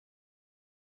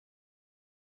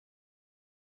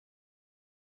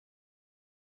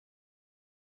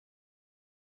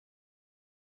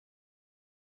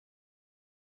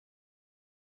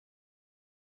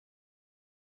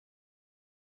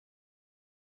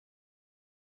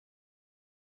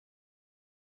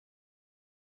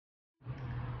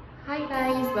Hi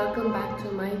guys, welcome back to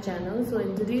my channel. So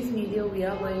in today's video we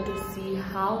are going to see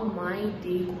how my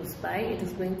day goes by. It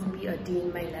is going to be a day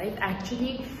in my life.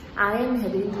 Actually, I am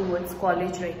heading towards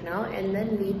college right now, and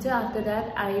then later after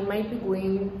that I might be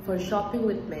going for shopping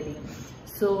with Mary.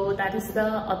 So that is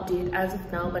the update as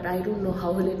of now, but I don't know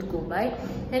how will it go by.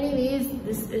 Anyways,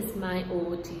 this is my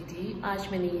OOTD. आज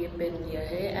मैंने ये pen लिया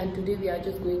है, and today we are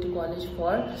just going to college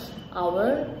for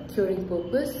our curing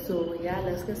purpose. So yeah,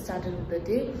 let's get started with the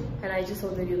day, and I just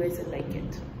hope that you guys will like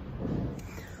it.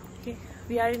 Okay,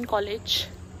 we are in college,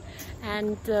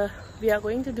 and we are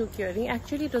going to do curing.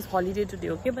 Actually, it was holiday today,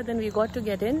 okay, but then we got to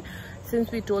get in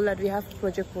since we told that we have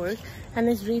project work, and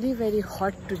it's really very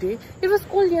hot today. It was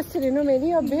cold yesterday, no,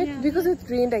 maybe a bit, yeah, because it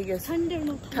rained, I guess. Thunder,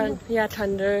 no thunder. Yeah,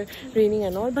 thunder, raining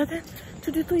and all, but then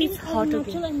today too it's hot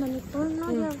again. In Manipur,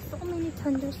 there are so many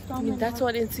thunderstorms. That's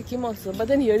what in Sikkim also, but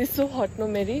then here is so hot, no,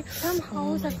 Mary? Some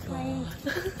houses are flying.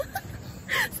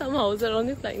 Some houses are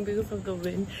only flying because of the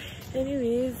wind.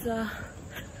 Anyways,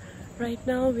 right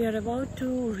now we are about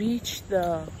to reach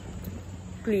the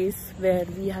place where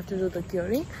we have to do the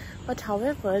curing, but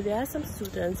however there are some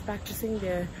students practicing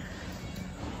their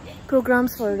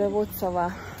programs for Reva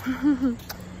University.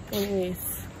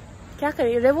 Anyways, kya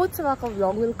kare, Reva University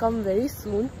vlog will come very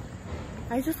soon.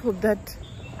 I just hope that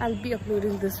I'll be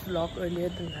uploading this vlog earlier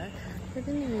than that. But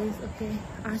anyways, okay,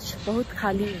 आज बहुत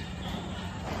खाली है.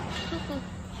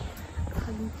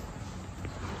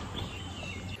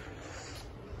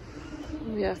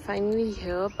 We are finally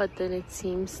here, but then it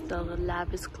seems the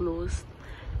lab is closed,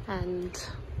 and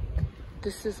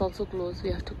this is also closed.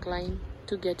 We have to climb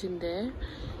to get in there.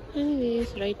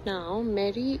 Anyways, right now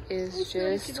Mary is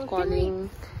just calling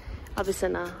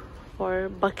Abhisana for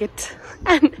bucket,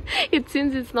 and it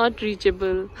seems it's not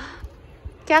reachable.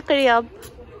 Kya kare ab?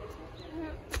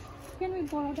 Can we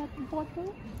borrow that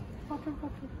bottle? Water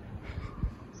bottle.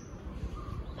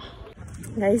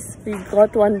 Guys, we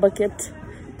got one bucket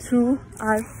through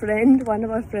our friend, one of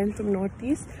our friends from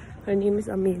Northeast. Her name is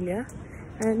Amelia,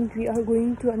 and we are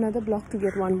going to another block to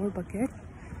get one more bucket.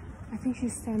 I think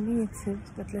she's standing itself,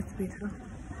 but let's wait her.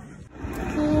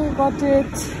 Okay, got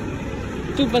it.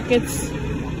 2 buckets.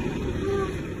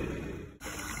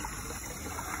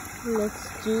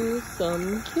 Let's do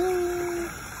some curing.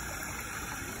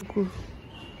 Cool.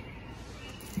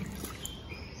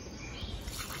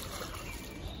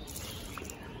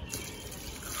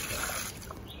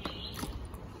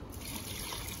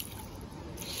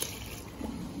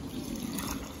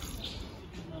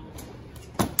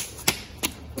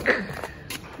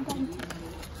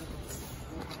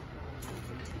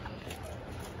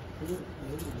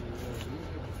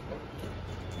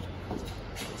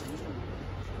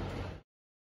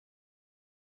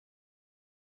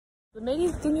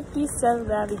 Mary, can you please tell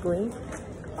where we're going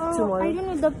tomorrow? I don't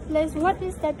know the place. What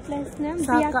is that place name?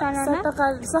 Sahakar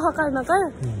Nagar? Sahakar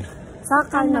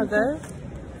Nagar?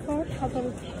 Or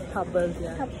Habal. Habal,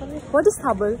 yeah. Habal. What is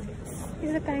Habal?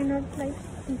 It's a kind of like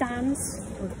dance.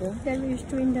 Okay. That we used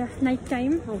to in the night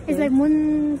time. Okay. It's like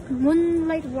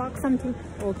moonlight walk something.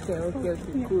 Okay, Yeah.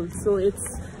 cool. So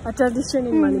it's a tradition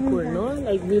in Manipur, no?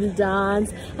 Like we'll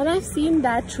dance, and I've seen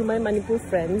that through my Manipur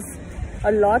friends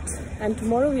a lot, and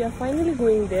tomorrow we are finally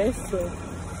going there, so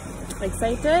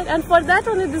excited. And for that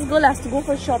only this girl has to go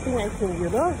for shopping, I think, you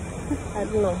know. I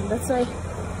don't know, that's why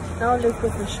now let's go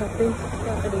for shopping.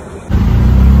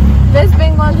 West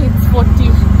Bengal hits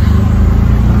 40.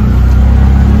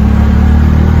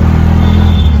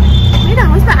 Mira,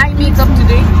 how's the eye makeup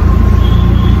today?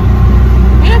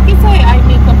 Mira, kaisa hai eye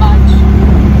makeup aaj?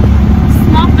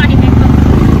 Smock eye makeup.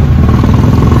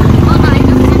 No, I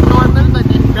just did normal, but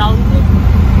then brown tip.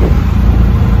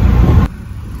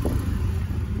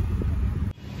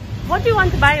 What do you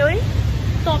want to buy, Owen?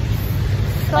 Top.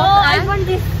 I want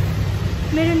this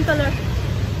maroon color.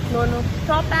 No.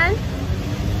 Top and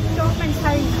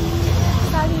Sari.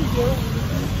 Sari, yeah.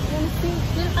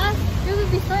 It will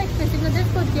be so expensive.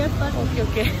 Let's go there first.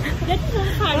 Okay. Let's go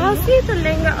Oh, see the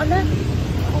lehenga.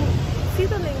 See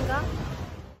the lehenga.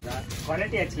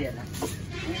 Quality अच्छी है ना,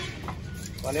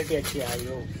 quality अच्छी है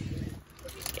यो.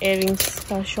 Earrings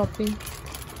for shopping.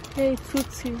 Hey, it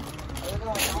suits you.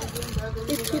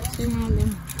 It suits you.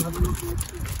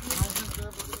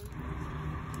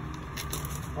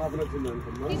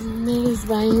 Mary is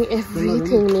buying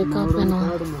everything, makeup and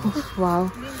all. Oh,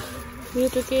 wow. I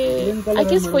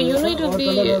guess for you, it would be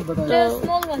The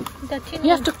small one. The thin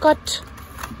you have to cut.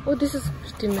 Oh, this is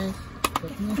pretty nice.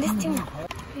 This thin.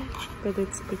 But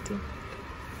it's pretty.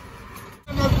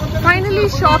 Finally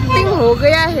shopping हो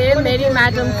गया है मेरी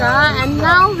madam का, and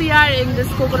now we are in this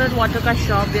coconut water का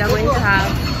shop. We are going to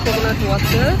have coconut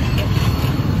water.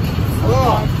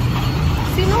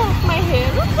 See, no, my hair.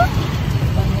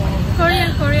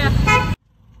 Korea, Korea.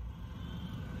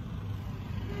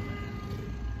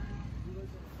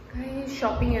 Guys,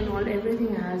 shopping and all,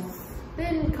 everything has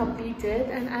been completed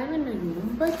and I'm in my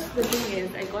room. But the thing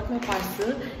is, I got my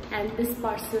parcel and this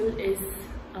parcel is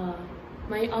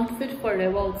my outfit for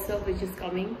Reva also, which is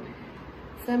coming.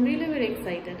 So I'm really very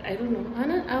excited. I don't know.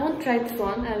 I won't try this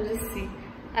on. I'll just see.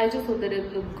 I just hope that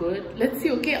it'll look good. Let's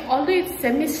see. Okay, although it's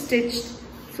semi-stitched,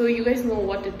 so you guys know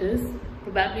what it is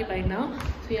probably by now.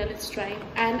 So yeah, let's try.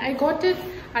 And I got it.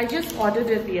 I just ordered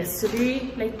it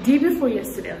yesterday, like day before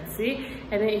yesterday, I'd say,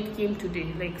 and then it came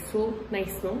today. Like so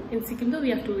nice, no? In Sikkim, though,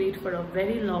 we have to wait for a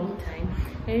very long time.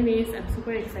 Anyways, I'm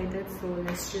super excited. So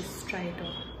let's just try it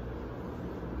on.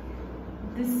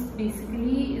 This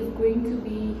basically is going to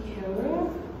be here.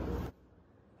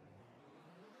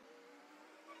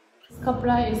 This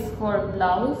kapra is for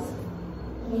blouse.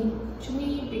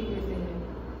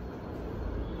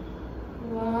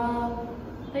 Wow,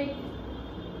 like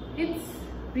it's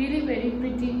really very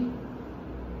pretty.